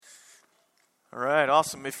All right,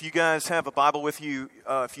 awesome. If you guys have a Bible with you,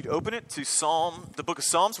 if you'd open it to the book of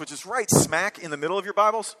Psalms, which is right smack in the middle of your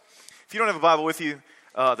Bibles. If you don't have a Bible with you,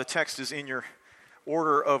 the text is in your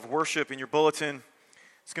order of worship in your bulletin.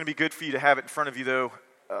 It's going to be good for you to have it in front of you, though,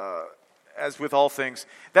 as with all things.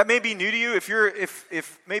 That may be new to you.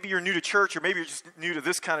 If maybe you're new to church, or maybe you're just new to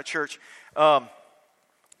this kind of church.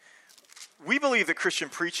 We believe that Christian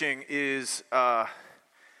preaching is a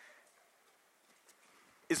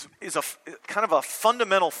kind of a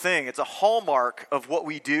fundamental thing. It's a hallmark of what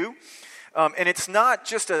we do. And it's not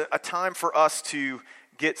just a time for us to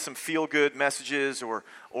get some feel-good messages or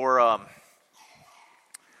I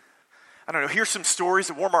don't know, hear some stories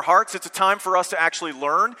that warm our hearts. It's a time for us to actually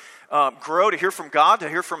learn, grow, to hear from God, to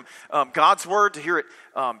hear from God's Word, to hear it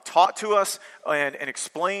taught to us and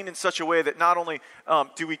explained in such a way that not only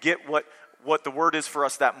do we get what the Word is for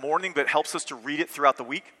us that morning, but helps us to read it throughout the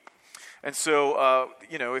week. And so,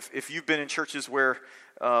 if you've been in churches where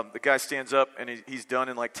the guy stands up and he's done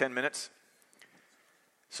in like 10 minutes,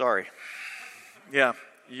 sorry. Yeah,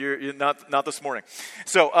 you're not this morning.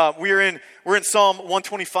 So we're in Psalm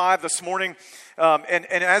 125 this morning, and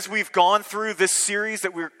as we've gone through this series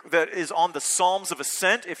that is on the Psalms of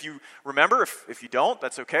Ascent. If you remember, if you don't,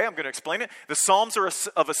 that's okay. I'm going to explain it. The Psalms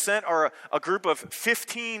of Ascent are a group of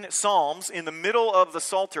 15 psalms in the middle of the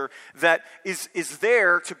Psalter that is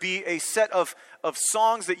there to be a set of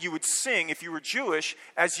songs that you would sing if you were Jewish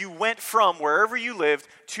as you went from wherever you lived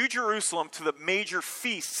to Jerusalem to the major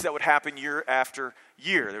feasts that would happen year after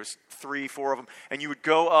year. There's 3-4 of them, and you would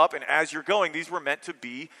go up, and as you're going, these were meant to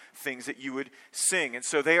be things that you would sing. And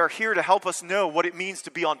so they are here to help us know what it means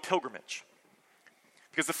to be on pilgrimage.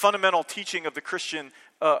 Because the fundamental teaching of the Christian,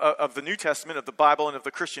 of the New Testament, of the Bible, and of the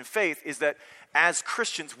Christian faith is that as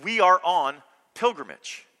Christians, we are on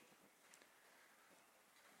pilgrimage.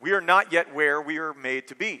 We are not yet where we are made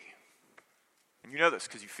to be. And you know this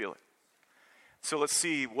because you feel it. So let's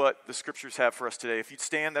see what the scriptures have for us today. If you'd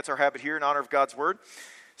stand, that's our habit here in honor of God's Word.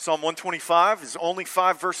 Psalm 125 is only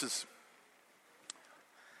 5 verses.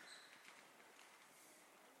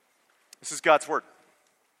 This is God's Word.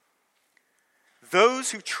 Those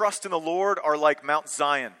who trust in the Lord are like Mount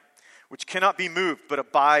Zion, which cannot be moved but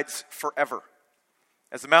abides forever.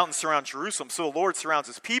 As the mountains surround Jerusalem, so the Lord surrounds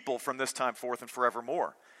his people from this time forth and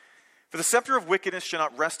forevermore. For the scepter of wickedness shall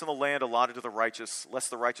not rest on the land allotted to the righteous, lest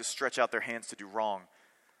the righteous stretch out their hands to do wrong.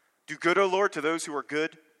 Do good, O Lord, to those who are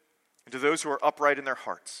good, and to those who are upright in their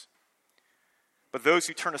hearts. But those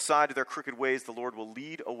who turn aside to their crooked ways, the Lord will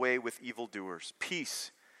lead away with evildoers.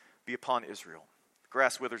 Peace be upon Israel. The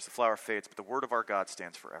grass withers, the flower fades, but the word of our God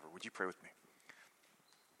stands forever. Would you pray with me?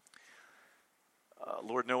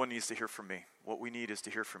 Lord, no one needs to hear from me. What we need is to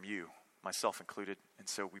hear from you, myself included. And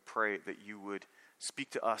so we pray that you would speak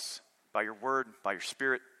to us by your word, by your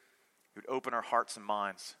spirit. You would open our hearts and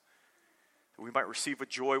minds, that we might receive with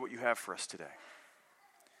joy what you have for us today.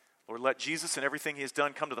 Lord, let Jesus and everything he has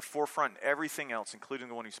done come to the forefront, and everything else, including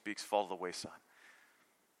the one who speaks, fall to the wayside.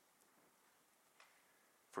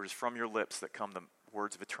 For it is from your lips that come the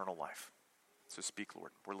words of eternal life. So speak,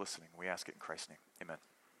 Lord. We're listening. We ask it in Christ's name. Amen.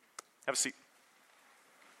 Have a seat.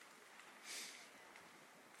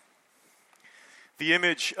 The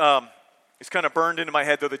image is kind of burned into my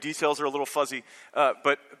head, though the details are a little fuzzy,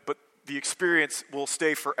 but the experience will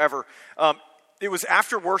stay forever. It was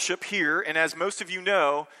after worship here, and as most of you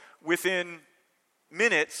know, within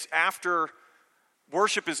minutes after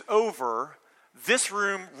worship is over, this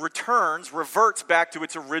room reverts back to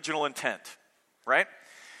its original intent, right?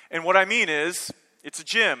 And what I mean is, it's a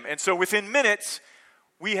gym, and so within minutes,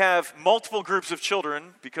 we have multiple groups of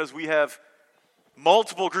children, because we have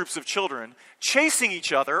multiple groups of children chasing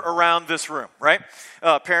each other around this room, right?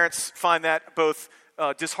 Parents find that both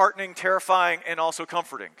disheartening, terrifying, and also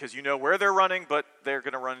comforting, because you know where they're running, but they're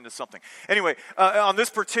going to run into something. Anyway, on this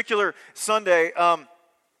particular Sunday,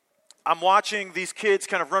 I'm watching these kids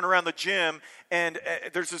kind of run around the gym, and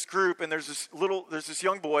there's this group, and there's this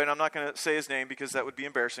young boy, and I'm not going to say his name because that would be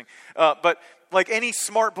embarrassing, but like any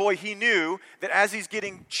smart boy, he knew that as he's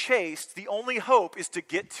getting chased, the only hope is to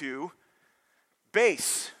get to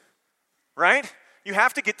base, right? You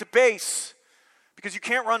have to get to base because you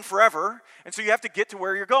can't run forever, and so you have to get to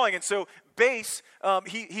where you're going. And so base,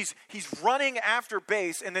 he's running after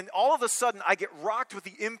base, and then all of a sudden I get rocked with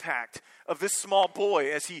the impact of this small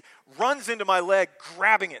boy as he runs into my leg,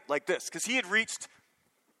 grabbing it like this, because he had reached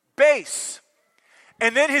base.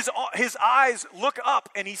 And then his eyes look up,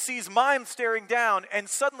 and he sees mine staring down, and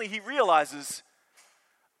suddenly he realizes,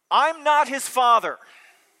 I'm not his father.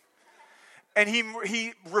 And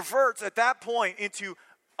he reverts at that point into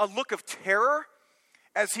a look of terror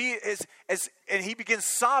and he begins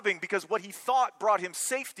sobbing because what he thought brought him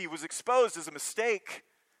safety was exposed as a mistake.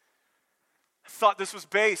 I thought this was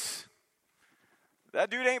base. That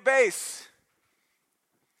dude ain't base.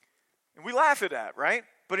 And we laugh at that, right?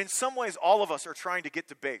 But in some ways, all of us are trying to get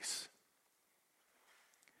to base.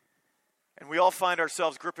 And we all find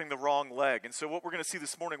ourselves gripping the wrong leg. And so what we're going to see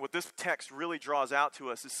this morning, what this text really draws out to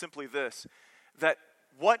us is simply this, that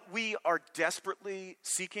what we are desperately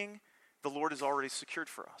seeking, the Lord has already secured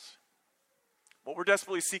for us. What we're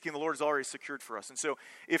desperately seeking, the Lord has already secured for us. And so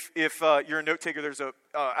if you're a note taker, there's a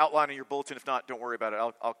outline in your bulletin. If not, don't worry about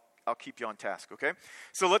it. I'll keep you on task, okay?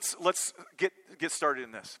 So let's get started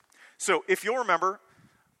in this. So if you'll remember,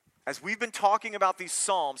 as we've been talking about these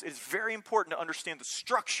Psalms, it's very important to understand the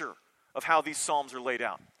structure of how these Psalms are laid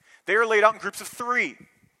out. They are laid out in groups of 3.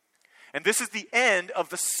 And this is the end of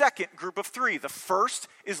the second group of 3. The first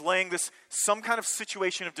is laying some kind of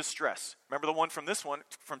situation of distress. Remember the one from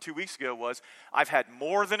 2 weeks ago was, I've had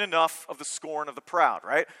more than enough of the scorn of the proud,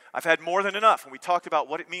 right? I've had more than enough. And we talked about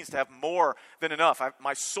what it means to have more than enough.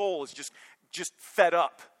 My soul is just fed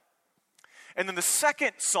up. And then the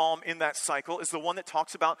second psalm in that cycle is the one that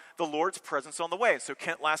talks about the Lord's presence on the way. So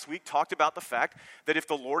Kent last week talked about the fact that if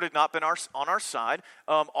the Lord had not been on our side,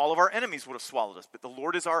 all of our enemies would have swallowed us. But the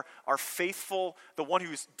Lord is our faithful, the one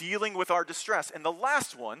who's dealing with our distress. And the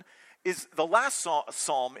last one is the last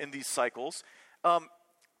psalm in these cycles. We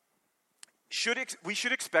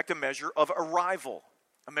should expect a measure of arrival,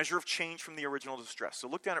 a measure of change from the original distress. So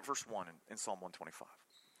look down at verse 1 in Psalm 125.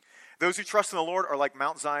 Those who trust in the Lord are like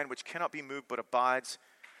Mount Zion, which cannot be moved but abides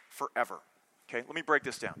forever. Okay, let me break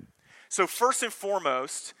this down. So first and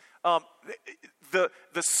foremost, the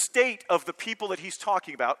state of the people that he's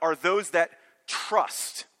talking about are those that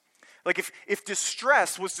trust. Like if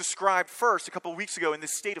distress was described first a couple of weeks ago in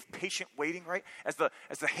this state of patient waiting, right? As the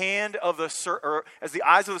hand of as the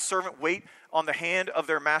eyes of the servant wait on the hand of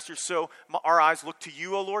their master, so our eyes look to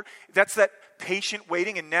you, O Lord. That's that patient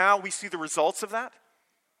waiting, and now we see the results of that.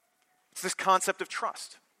 It's this concept of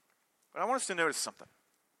trust. But I want us to notice something.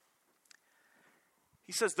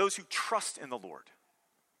 He says those who trust in the Lord,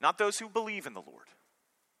 not those who believe in the Lord,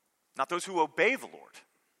 not those who obey the Lord,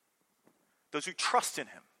 those who trust in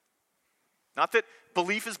him. Not that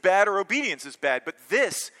belief is bad or obedience is bad, but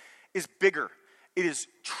this is bigger. It is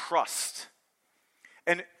trust.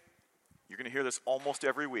 And you're going to hear this almost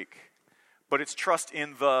every week, but it's trust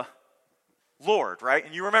in the Lord, right?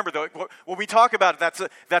 And you remember, though, when we talk about it,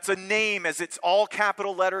 that's a name, as it's all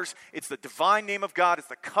capital letters. It's the divine name of God. It's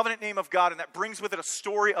the covenant name of God. And that brings with it a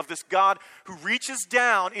story of this God who reaches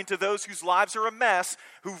down into those whose lives are a mess,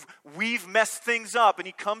 we've messed things up. And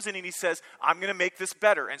he comes in and he says, I'm going to make this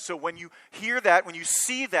better. And so when you hear that, when you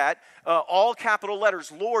see that, all capital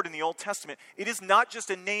letters, Lord in the Old Testament, it is not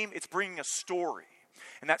just a name, it's bringing a story.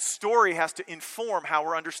 And that story has to inform how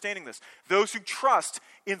we're understanding this. Those who trust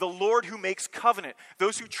in the Lord who makes covenant.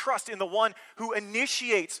 Those who trust in the one who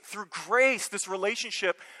initiates through grace this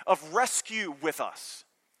relationship of rescue with us.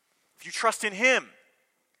 If you trust in him,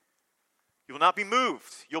 you will not be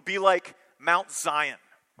moved. You'll be like Mount Zion.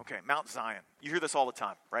 Okay, Mount Zion. You hear this all the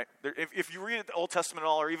time, right? If you read the Old Testament at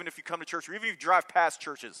all, or even if you come to church, or even if you drive past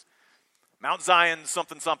churches, Mount Zion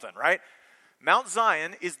something, right? Mount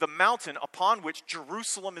Zion is the mountain upon which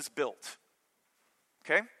Jerusalem is built.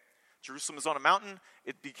 Okay? Jerusalem is on a mountain.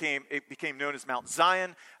 It became known as Mount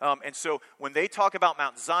Zion. And so when they talk about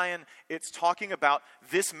Mount Zion, it's talking about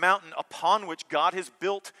this mountain upon which God has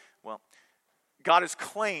built, God has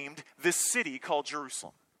claimed this city called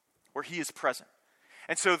Jerusalem, where he is present.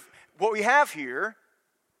 And so what we have here,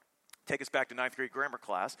 take us back to 9th grade grammar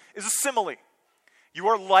class, is a simile. You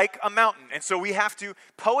are like a mountain. And so we have to,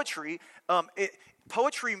 poetry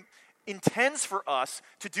intends for us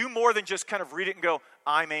to do more than just kind of read it and go,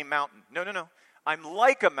 I'm a mountain. No. I'm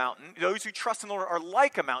like a mountain. Those who trust in the Lord are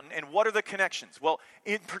like a mountain. And what are the connections? Well,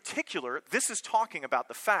 in particular, this is talking about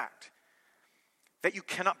the fact that you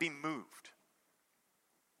cannot be moved.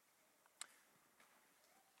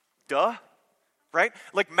 Duh. Right?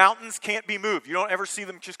 Like mountains can't be moved. You don't ever see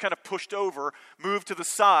them just kind of pushed over, moved to the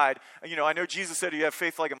side. I know Jesus said you have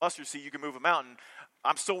faith like a mustard seed, you can move a mountain.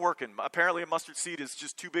 I'm still working. Apparently a mustard seed is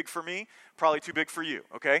just too big for me, probably too big for you,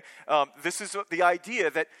 okay? This is the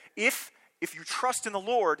idea that if you trust in the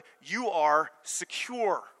Lord, you are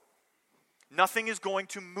secure. Nothing is going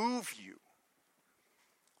to move you.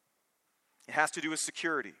 It has to do with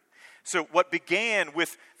security. So what began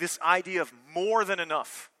with this idea of more than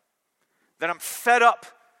enough, that I'm fed up,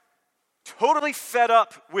 totally fed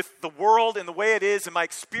up with the world and the way it is and my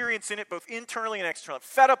experience in it, both internally and externally,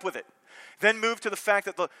 fed up with it. Then moved to the fact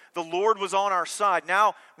that the Lord was on our side.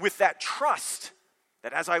 Now, with that trust,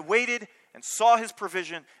 That as I waited and saw his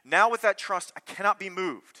provision, now with that trust, I cannot be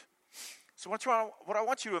moved. So what I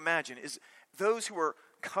want you to imagine is those who are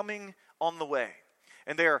coming on the way,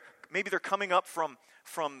 and maybe they're coming up from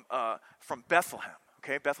Bethlehem.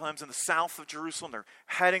 Okay, Bethlehem's in the south of Jerusalem. They're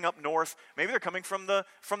heading up north. Maybe they're coming from the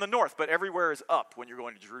north, but everywhere is up when you're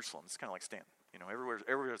going to Jerusalem. It's kind of like Stanton,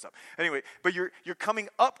 everywhere's up. Anyway, but you're coming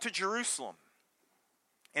up to Jerusalem.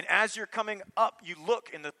 And as you're coming up, you look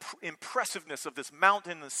in the impressiveness of this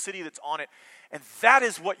mountain, the city that's on it, and that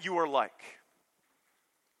is what you are like,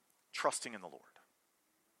 trusting in the Lord.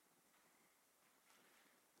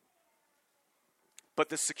 But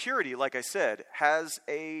the security, like I said,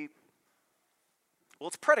 it's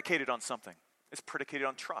predicated on something. It's predicated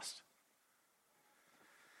on trust.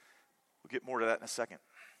 We'll get more to that in a second.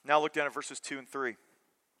 Now look down at verses 2 and 3.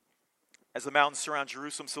 As the mountains surround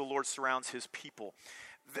Jerusalem, so the Lord surrounds his people.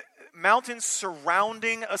 The mountains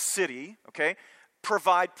surrounding a city,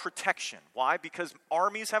 provide protection. Why? Because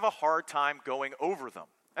armies have a hard time going over them.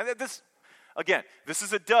 And this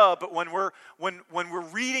is a duh, but when we're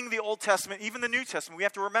reading the Old Testament, even the New Testament, we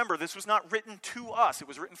have to remember this was not written to us. It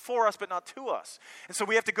was written for us, but not to us. And so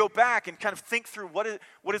we have to go back and kind of think through what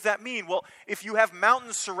does that mean? Well, if you have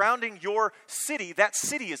mountains surrounding your city, that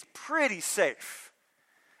city is pretty safe.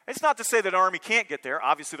 It's not to say that an army can't get there.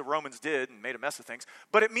 Obviously, the Romans did and made a mess of things.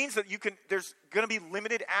 But it means that there's going to be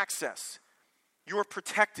limited access. You are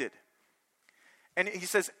protected. And he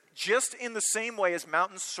says, just in the same way as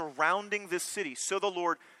mountains surrounding this city, so the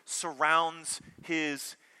Lord surrounds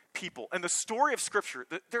his people. And the story of Scripture,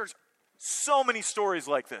 there's so many stories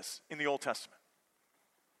like this in the Old Testament.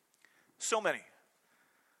 So many.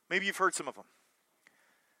 Maybe you've heard some of them.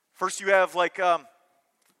 First you have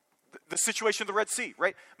the situation of the Red Sea,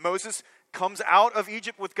 right? Moses comes out of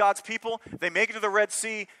Egypt with God's people. They make it to the Red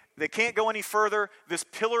Sea. They can't go any further. This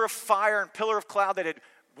pillar of fire and pillar of cloud that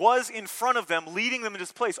was in front of them, leading them to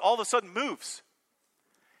this place, all of a sudden moves.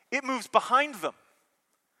 It moves behind them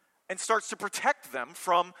and starts to protect them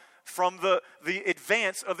from the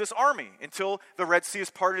advance of this army until the Red Sea is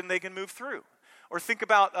parted and they can move through. Or think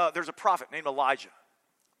about, there's a prophet named Elijah.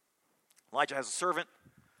 Elijah has a servant.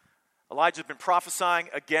 Elijah's been prophesying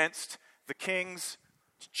against the kings.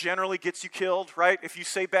 Generally gets you killed, right? If you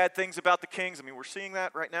say bad things about the kings, we're seeing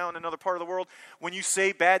that right now in another part of the world. When you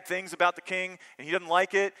say bad things about the king and he doesn't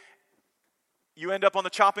like it, you end up on the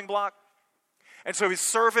chopping block. And so his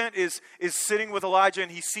servant is sitting with Elijah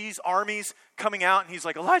and he sees armies coming out and he's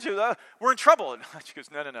like, Elijah, we're in trouble. And Elijah goes,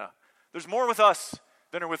 no. There's more with us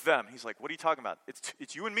than are with them. He's like, what are you talking about?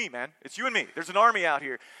 It's you and me, man. It's you and me. There's an army out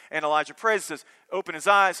here. And Elijah prays, says, open his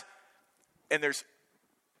eyes. And there's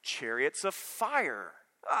chariots of fire.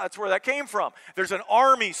 That's where that came from. There's an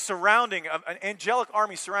army surrounding, an angelic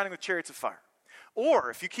army surrounding with chariots of fire.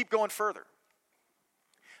 Or, if you keep going further,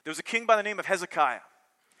 there was a king by the name of Hezekiah.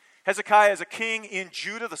 Hezekiah is a king in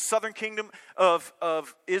Judah, the southern kingdom of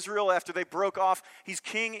Israel after they broke off. He's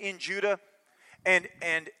king in Judah. And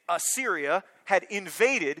Assyria had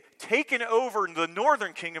invaded, taken over the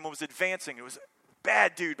northern kingdom and was advancing. It was a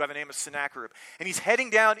bad dude by the name of Sennacherib. And he's heading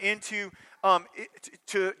down into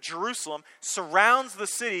to Jerusalem, surrounds the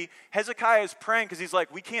city. Hezekiah is praying because he's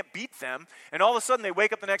like, we can't beat them. And all of a sudden they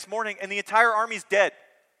wake up the next morning and the entire army's dead.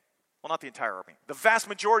 Well, not the entire army. The vast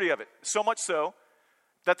majority of it. So much so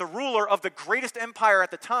that the ruler of the greatest empire at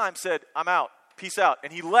the time said, I'm out. Peace out.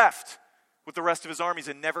 And he left with the rest of his armies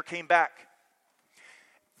and never came back.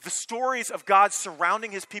 The stories of God surrounding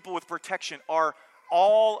his people with protection are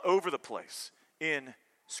all over the place in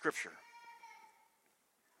Scripture.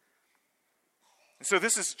 And so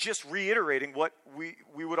this is just reiterating what we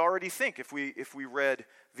would already think if we read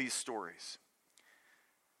these stories.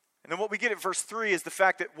 And then what we get at verse 3 is the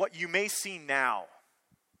fact that what you may see now,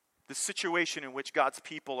 the situation in which God's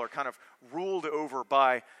people are kind of ruled over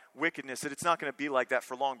by wickedness, that it's not going to be like that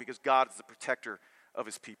for long because God is the protector of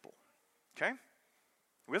his people. Okay?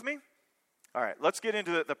 With me? All right, let's get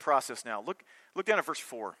into the process now. Look down at verse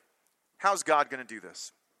 4. How's God going to do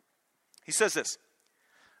this? He says this,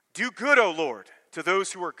 do good, O Lord, to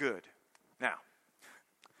those who are good. Now,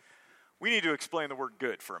 we need to explain the word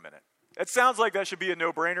good for a minute. It sounds like that should be a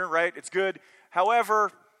no-brainer, right? It's good.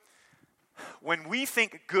 However, when we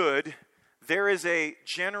think good, there is a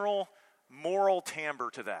general moral timbre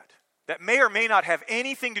to that may or may not have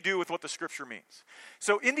anything to do with what the Scripture means.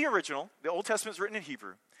 So in the original, the Old Testament is written in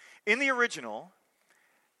Hebrew. In the original,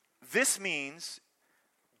 this means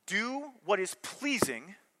do what is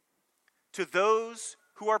pleasing to those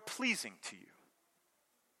who are pleasing to you.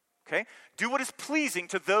 Okay? Do what is pleasing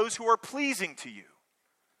to those who are pleasing to you.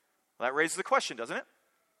 Well, that raises the question, doesn't it?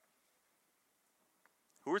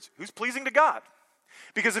 Who's pleasing to God?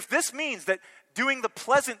 Because if this means that doing the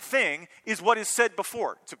pleasant thing is what is said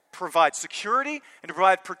before, to provide security and to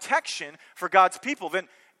provide protection for God's people, then,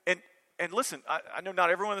 and listen, I know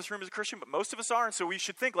not everyone in this room is a Christian, but most of us are, and so we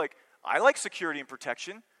should think like, I like security and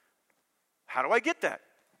protection. How do I get that?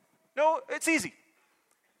 No, it's easy.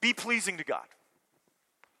 Be pleasing to God.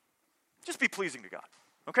 Just be pleasing to God,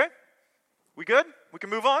 okay? We good? We can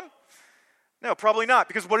move on? No, probably not,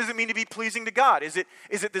 because what does it mean to be pleasing to God? Is it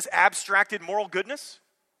this abstracted moral goodness?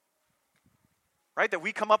 Right, that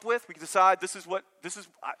we come up with? We decide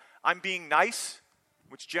I'm being nice,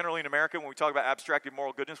 which generally in America, when we talk about abstracted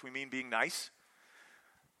moral goodness, we mean being nice.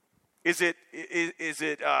 Is it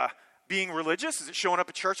being religious? Is it showing up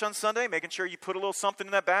at church on Sunday, making sure you put a little something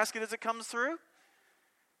in that basket as it comes through?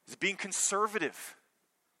 Is it being conservative?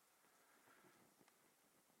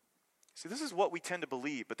 See, this is what we tend to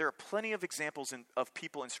believe, but there are plenty of examples of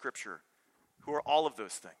people in Scripture who are all of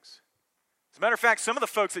those things. As a matter of fact, some of the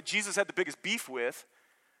folks that Jesus had the biggest beef with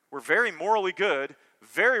were very morally good,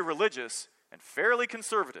 very religious, and fairly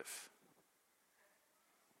conservative.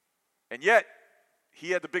 And yet,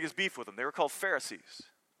 he had the biggest beef with them. They were called Pharisees.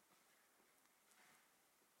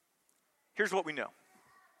 Here's what we know.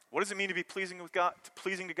 What does it mean to be pleasing to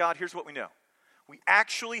God? Here's what we know. We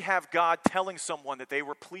actually have God telling someone that they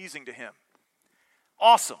were pleasing to him.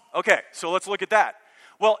 Awesome. Okay, so let's look at that.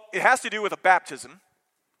 Well, it has to do with a baptism.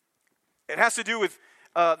 It has to do with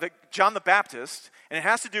John the Baptist, and it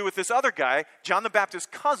has to do with this other guy, John the Baptist's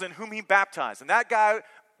cousin, whom he baptized. And that guy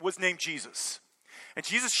was named Jesus. And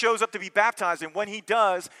Jesus shows up to be baptized, and when he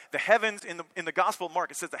does, the heavens, in the Gospel of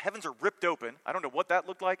Mark, it says the heavens are ripped open. I don't know what that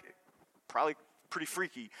looked like. Probably pretty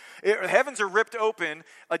freaky. The heavens are ripped open.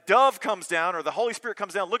 A dove comes down, or the Holy Spirit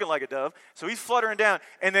comes down looking like a dove. So he's fluttering down.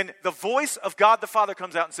 And then the voice of God the Father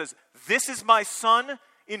comes out and says, "This is my Son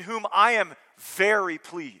in whom I am very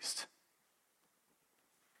pleased."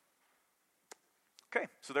 Okay,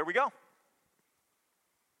 so there we go.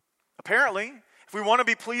 Apparently, if we want to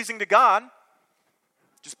be pleasing to God,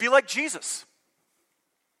 just be like Jesus.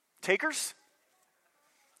 Takers?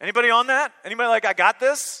 Anybody on that? Anybody like, I got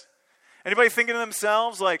this? Anybody thinking to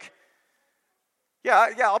themselves like,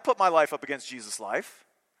 yeah, I'll put my life up against Jesus' life.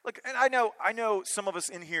 Look, and I know some of us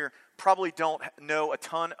in here probably don't know a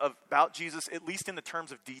ton about Jesus, at least in the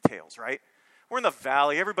terms of details, right? We're in the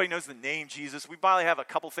valley. Everybody knows the name Jesus. We probably have a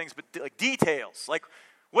couple things, but like details, like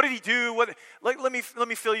what did he do? Let me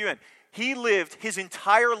fill you in. He lived his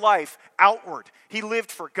entire life outward. He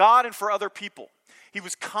lived for God and for other people. He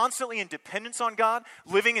was constantly in dependence on God,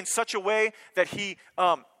 living in such a way that he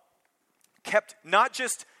kept not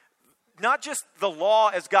just the law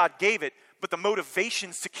as God gave it, but the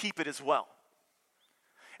motivations to keep it as well.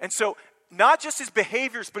 And so, not just his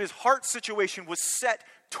behaviors, but his heart situation was set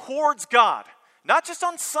towards God. Not just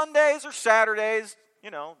on Sundays or Saturdays,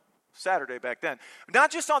 Saturday back then. Not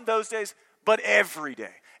just on those days, but every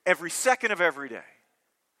day. Every second of every day.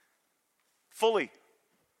 Fully.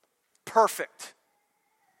 Perfect.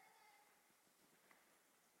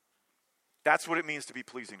 That's what it means to be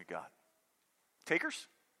pleasing to God. Takers?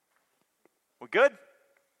 We good?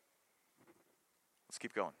 Let's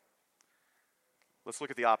keep going. Let's look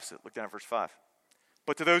at the opposite. Look down at verse 5.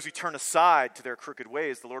 But to those who turn aside to their crooked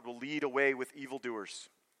ways, the Lord will lead away with evildoers.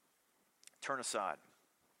 Turn aside.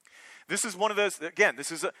 This is one of those, again,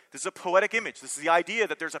 this is a poetic image. This is the idea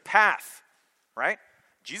that there's a path, right?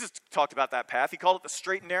 Jesus talked about that path. He called it the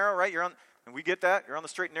straight and narrow, right? And we get that. You're on the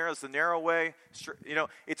straight and narrow. It's the narrow way.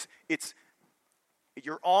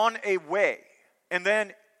 You're on a way, and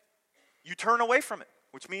then you turn away from it,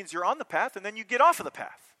 which means you're on the path, and then you get off of the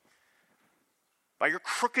path by your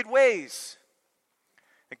crooked ways.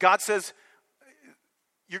 And God says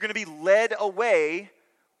you're going to be led away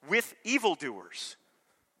with evildoers.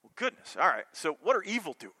 Well, goodness. All right. So what are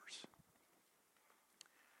evildoers?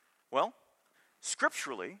 Well,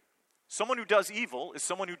 scripturally, someone who does evil is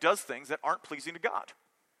someone who does things that aren't pleasing to God.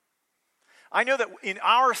 I know that in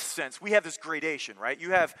our sense, we have this gradation, right?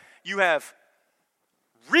 You have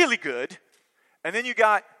really good, and then you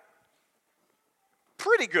got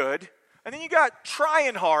pretty good, and then you got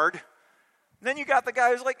trying hard, and then you got the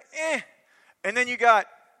guy who's like, and then you got,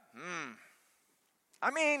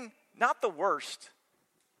 not the worst,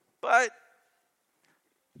 but,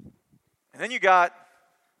 and then you got,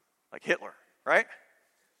 like Hitler, right?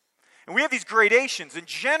 And we have these gradations, and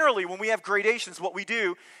generally when we have gradations, what we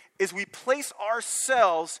do is we place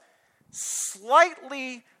ourselves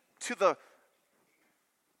slightly to the,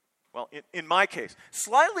 in my case,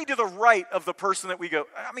 slightly to the right of the person that we go,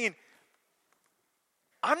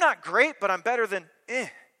 I'm not great, but I'm better than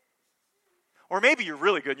Or maybe you're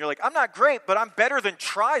really good and you're like, I'm not great, but I'm better than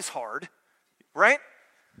tries hard. right?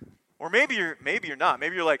 Or maybe you're not.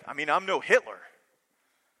 Maybe you're like, I'm no Hitler.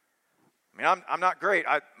 I'm not great.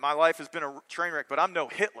 My life has been a train wreck, but I'm no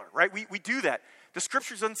Hitler, right? We do that. The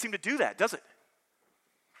scriptures doesn't seem to do that, does it?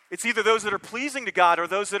 It's either those that are pleasing to God or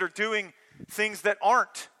those that are doing things that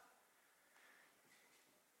aren't.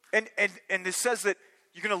 And it says that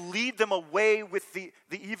you're going to lead them away with the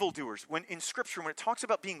evildoers. When in Scripture, when it talks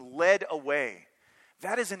about being led away,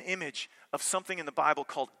 that is an image of something in the Bible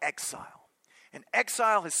called exile. And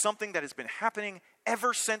exile is something that has been happening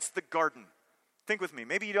ever since the garden. Think with me.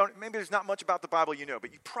 Maybe there's not much about the Bible you know,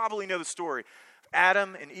 but you probably know the story.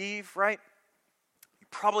 Adam and Eve, right? You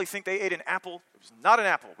probably think they ate an apple. It was not an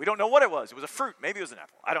apple. We don't know what it was. It was a fruit. Maybe it was an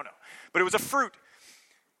apple. I don't know. But it was a fruit.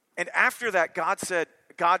 And after that,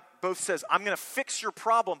 God both says, I'm going to fix your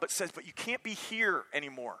problem, but says, but you can't be here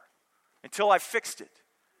anymore until I've fixed it.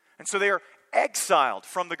 And so they are exiled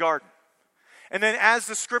from the garden. And then as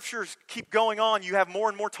the scriptures keep going on, you have more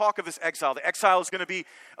and more talk of this exile. The exile is going to be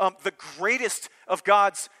the greatest of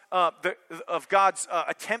God's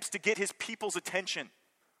attempts to get his people's attention.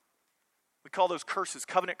 We call those curses,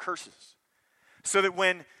 covenant curses. So that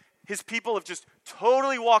when his people have just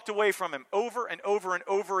totally walked away from him over and over and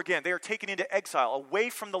over again, they are taken into exile, away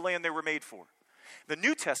from the land they were made for. The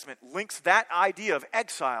New Testament links that idea of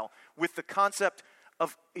exile with the concept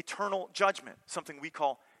of eternal judgment, something we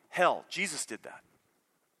call hell. Jesus did that.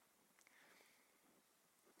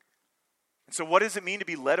 And so what does it mean to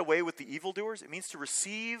be led away with the evildoers? It means to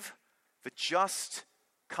receive the just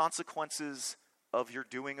consequences of your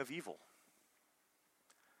doing of evil.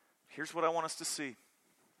 Here's what I want us to see.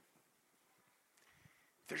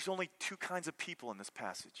 There's only two kinds of people in this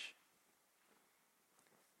passage.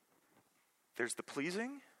 There's the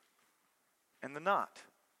pleasing and the not.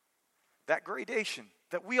 That gradation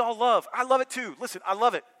that we all love. I love it too. Listen, I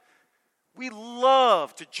love it. We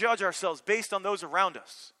love to judge ourselves based on those around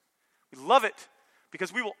us. We love it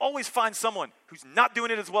because we will always find someone who's not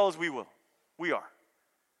doing it as well as we are.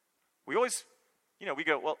 We always, we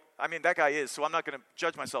go, well, that guy is, so I'm not going to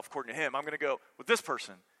judge myself according to him. I'm going to go with this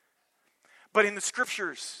person. But in the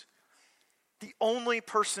scriptures, the only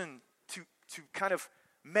person to kind of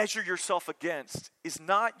measure yourself against is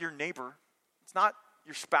not your neighbor. It's not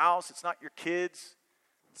your spouse. It's not your kids.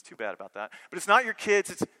 It's too bad about that. But it's not your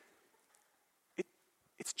kids.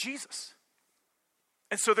 It's Jesus.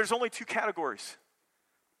 And so there's only two categories.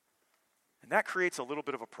 And that creates a little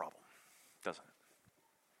bit of a problem, doesn't it?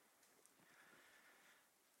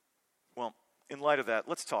 Well, in light of that,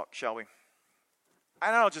 let's talk, shall we?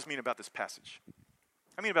 And I don't just mean about this passage.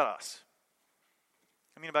 I mean about us.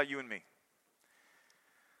 I mean about you and me.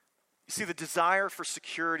 You see, the desire for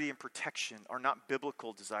security and protection are not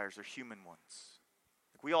biblical desires, they're human ones.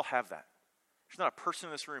 We all have that. There's not a person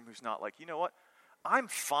in this room who's not like, you know what? I'm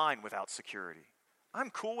fine without security. I'm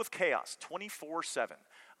cool with chaos 24/7.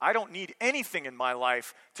 I don't need anything in my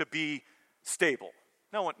life to be stable.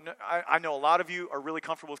 I know a lot of you are really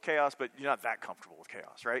comfortable with chaos, but you're not that comfortable with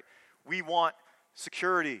chaos, right? We want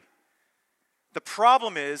security. The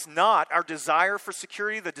problem is not our desire for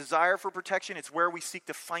security, the desire for protection. It's where we seek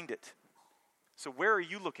to find it. So where are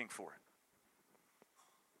you looking for it?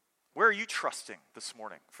 Where are you trusting this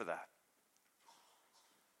morning for that?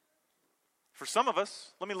 For some of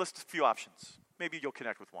us, let me list a few options. Maybe you'll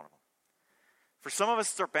connect with one of them. For some of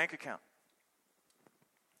us, it's our bank account.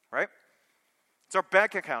 Right? It's our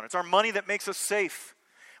bank account. It's our money that makes us safe.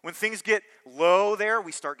 When things get low there,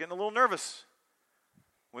 we start getting a little nervous.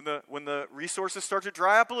 When the resources start to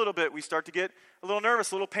dry up a little bit, we start to get a little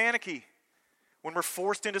nervous, a little panicky. When we're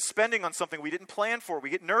forced into spending on something we didn't plan for, we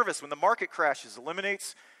get nervous. When the market crashes,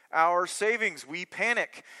 eliminates our savings, we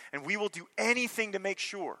panic. And we will do anything to make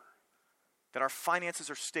sure that our finances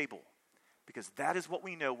are stable, because that is what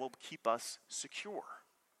we know will keep us secure.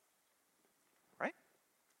 Right?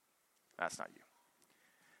 That's not you.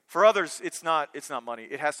 For others, it's not money.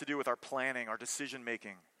 It has to do with our planning, our decision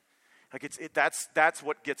making. Like that's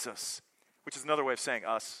what gets us, which is another way of saying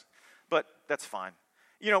us, but that's fine.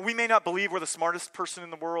 We may not believe we're the smartest person in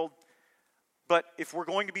the world, but if we're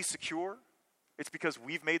going to be secure, it's because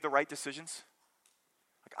we've made the right decisions.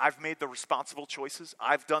 Like I've made the responsible choices.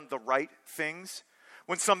 I've done the right things.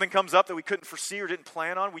 When something comes up that we couldn't foresee or didn't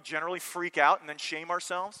plan on, we generally freak out and then shame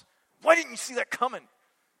ourselves. Why didn't you see that coming? You're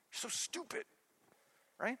so stupid,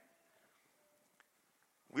 right?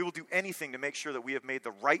 We will do anything to make sure that we have made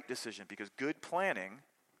the right decision, because good planning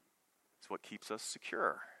is what keeps us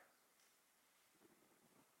secure.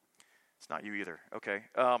 It's not you either. Okay.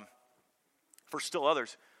 For still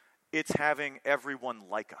others, it's having everyone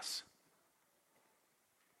like us.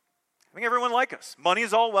 Having everyone like us. Money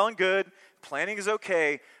is all well and good. Planning is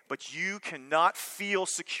okay. But you cannot feel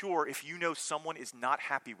secure if you know someone is not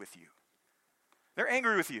happy with you. They're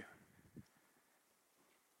angry with you.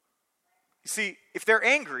 You see, if they're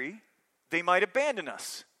angry, they might abandon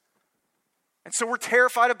us. And so we're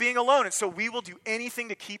terrified of being alone. And so we will do anything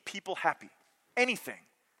to keep people happy. Anything.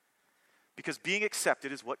 Because being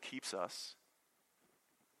accepted is what keeps us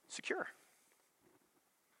secure.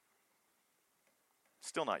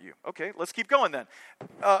 Still not you. Okay, let's keep going then.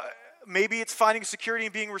 Maybe it's finding security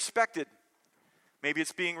and being respected. Maybe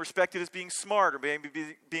it's being respected as being smart, or maybe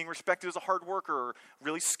being respected as a hard worker, or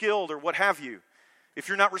really skilled, or what have you. If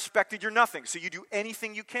you're not respected, you're nothing. So you do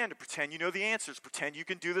anything you can to pretend you know the answers, pretend you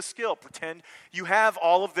can do the skill, pretend you have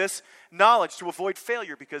all of this knowledge to avoid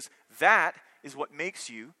failure, because that is what makes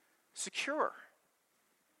you secure.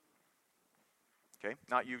 Okay,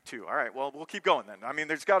 not you too. All right, well, we'll keep going then. I mean,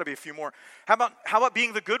 there's got to be a few more. How about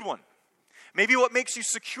being the good one? Maybe what makes you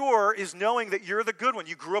secure is knowing that you're the good one.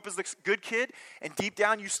 You grew up as the good kid, and deep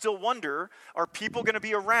down you still wonder, are people going to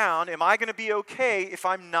be around? Am I going to be okay if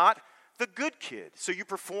I'm not the good kid? So you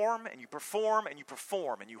perform, and you perform, and you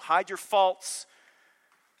perform, and you hide your faults,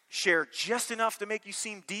 share just enough to make you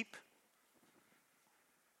seem deep,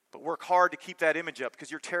 but work hard to keep that image up,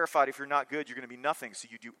 because you're terrified if you're not good, you're going to be nothing. So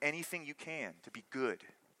you do anything you can to be good,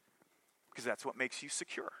 because that's what makes you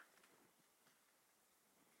secure.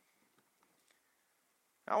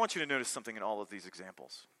 Now, I want you to notice something in all of these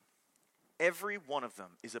examples. Every one of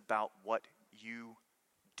them is about what you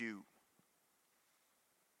do.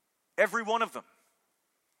 Every one of them.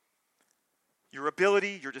 Your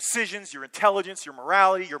ability, your decisions, your intelligence, your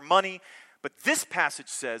morality, your money. But this passage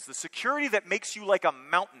says the security that makes you like a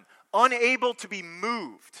mountain, unable to be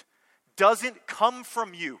moved, doesn't come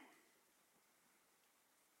from you.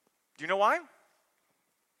 Do you know why?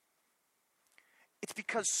 It's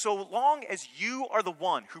because so long as you are the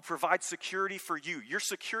one who provides security for you, your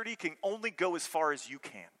security can only go as far as you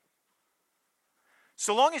can.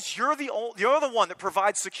 So long as you're the one that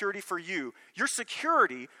provides security for you, your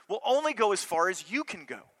security will only go as far as you can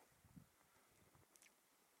go.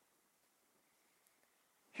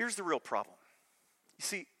 Here's the real problem. You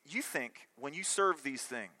see, you think when you serve these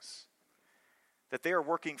things that they are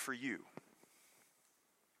working for you.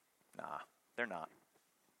 Nah, they're not.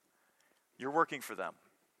 You're working for them.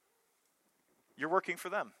 You're working for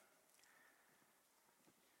them.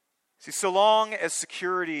 See, so long as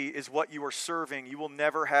security is what you are serving, you will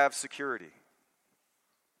never have security.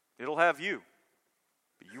 It'll have you,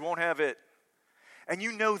 but you won't have it. And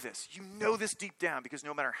you know this. You know this deep down, because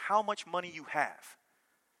no matter how much money you have,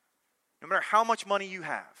 no matter how much money you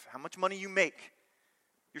have, how much money you make,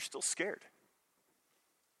 you're still scared.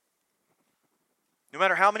 No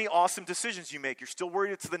matter how many awesome decisions you make, you're still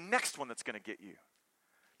worried it's the next one that's going to get you.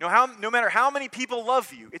 No matter how many people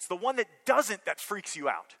love you, it's the one that doesn't that freaks you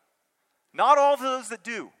out. Not all those that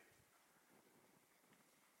do.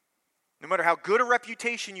 No matter how good a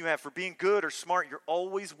reputation you have for being good or smart, you're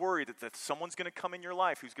always worried that someone's going to come in your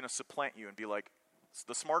life who's going to supplant you and be like, it's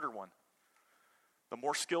the smarter one, the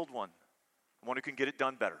more skilled one, the one who can get it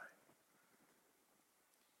done better.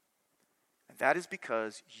 And that is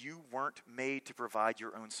because you weren't made to provide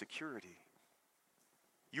your own security.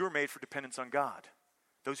 You were made for dependence on God.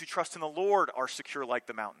 Those who trust in the Lord are secure like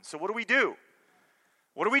the mountain. So what do we do?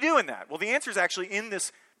 What do we do in that? Well, the answer is actually in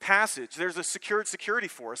this passage. There's a secured security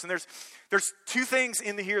for us. And there's two things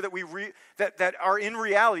in here that are in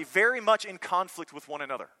reality very much in conflict with one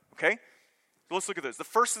another. Okay? So let's look at this. The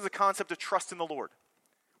first is the concept of trust in the Lord.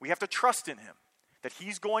 We have to trust in Him, that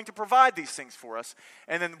He's going to provide these things for us.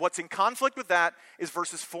 And then what's in conflict with that is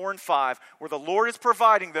verses 4 and 5, where the Lord is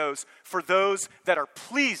providing those for those that are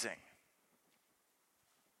pleasing.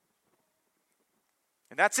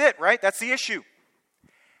 And that's it, right? That's the issue.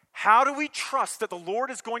 How do we trust that the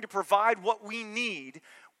Lord is going to provide what we need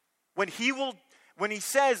when He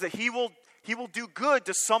says that He will do good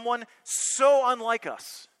to someone so unlike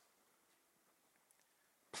us?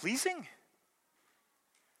 Pleasing?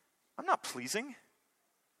 I'm not pleasing.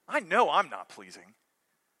 I know I'm not pleasing.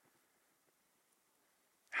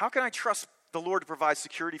 How can I trust the Lord to provide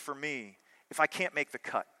security for me if I can't make the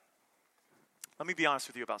cut? Let me be honest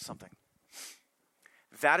with you about something.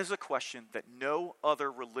 That is a question that no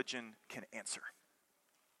other religion can answer.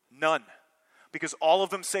 None. Because all of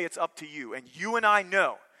them say it's up to you. And you and I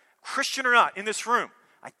know, Christian or not, in this room,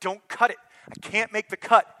 I don't cut it. I can't make the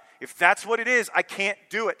cut. If that's what it is, I can't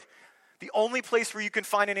do it. The only place where you can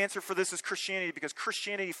find an answer for this is Christianity, because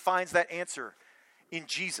Christianity finds that answer in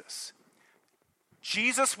Jesus.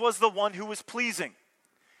 Jesus was the one who was pleasing.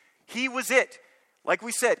 He was it. Like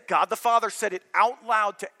we said, God the Father said it out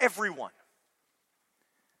loud to everyone.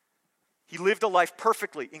 He lived a life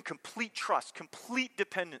perfectly in complete trust, complete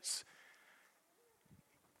dependence,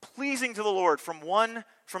 pleasing to the Lord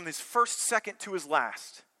from his first second to his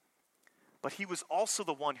last. But he was also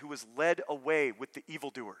the one who was led away with the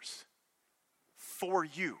evildoers for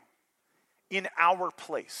you, in our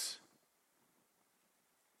place.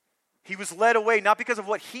 He was led away not because of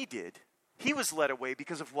what he did. He was led away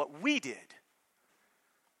because of what we did.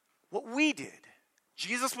 What we did.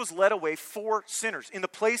 Jesus was led away for sinners, in the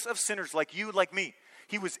place of sinners like you, like me.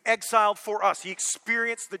 He was exiled for us. He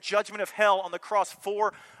experienced the judgment of hell on the cross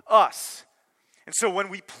for us. And so when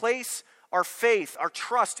we place our faith, our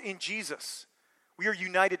trust in Jesus, we are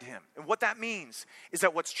united to him. And what that means is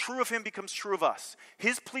that what's true of him becomes true of us.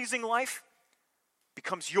 His pleasing life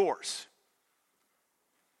becomes yours.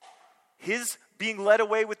 His being led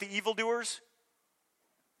away with the evildoers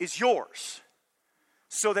is yours.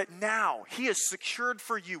 So that now he has secured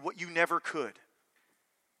for you what you never could.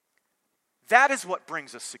 That is what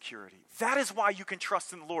brings us security. That is why you can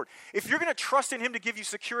trust in the Lord. If you're going to trust in him to give you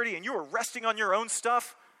security and you are resting on your own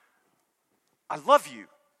stuff, I love you.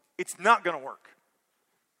 It's not going to work.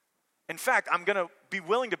 In fact, I'm going to be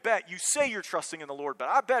willing to bet you say you're trusting in the Lord, but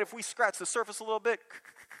I bet if we scratch the surface a little bit,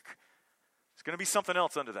 it's going to be something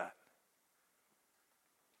else under that.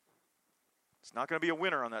 It's not going to be a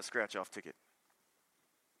winner on that scratch-off ticket.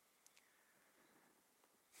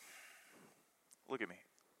 Look at me.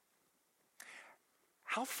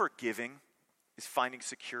 How forgiving is finding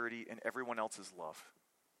security in everyone else's love?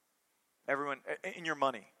 Everyone, in your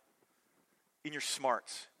money, in your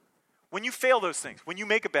smarts. When you fail those things, when you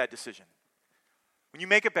make a bad decision, when you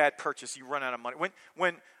make a bad purchase, you run out of money.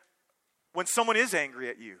 When someone is angry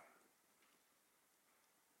at you,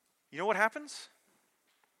 you know what happens?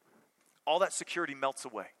 All that security melts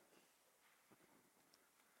away.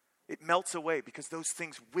 It melts away because those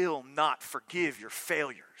things will not forgive your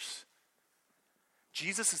failures.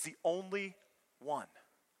 Jesus is the only one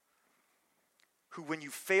who, when you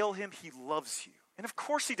fail him, he loves you. And of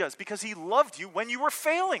course he does, because he loved you when you were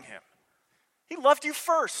failing him. He loved you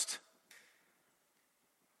first.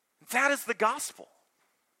 That is the gospel.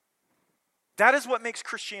 That is what makes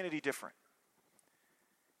Christianity different.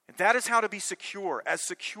 And that is how to be secure as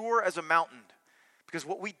a mountain. Because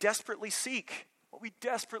what we desperately seek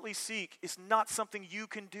is not something you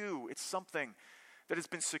can do. It's something that has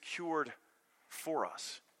been secured for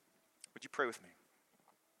us. Would you pray with me?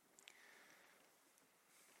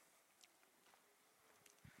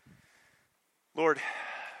 Lord,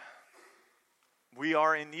 we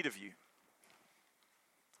are in need of you.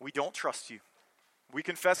 We don't trust you. We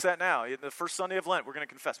confess that now. The first Sunday of Lent, we're going to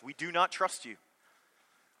confess. We do not trust you.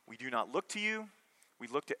 We do not look to you. We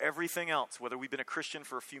look to everything else, whether we've been a Christian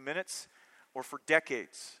for a few minutes or for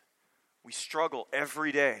decades. We struggle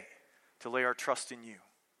every day to lay our trust in you.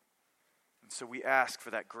 And so we ask for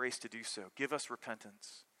that grace to do so. Give us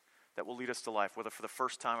repentance that will lead us to life, whether for the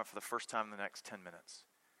first time or for the first time in the next 10 minutes.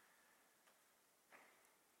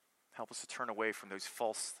 Help us to turn away from those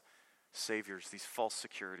false saviors, these false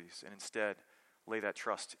securities, and instead lay that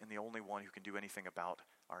trust in the only one who can do anything about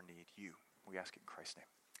our need, you. We ask it in Christ's name.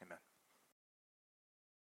 Amen.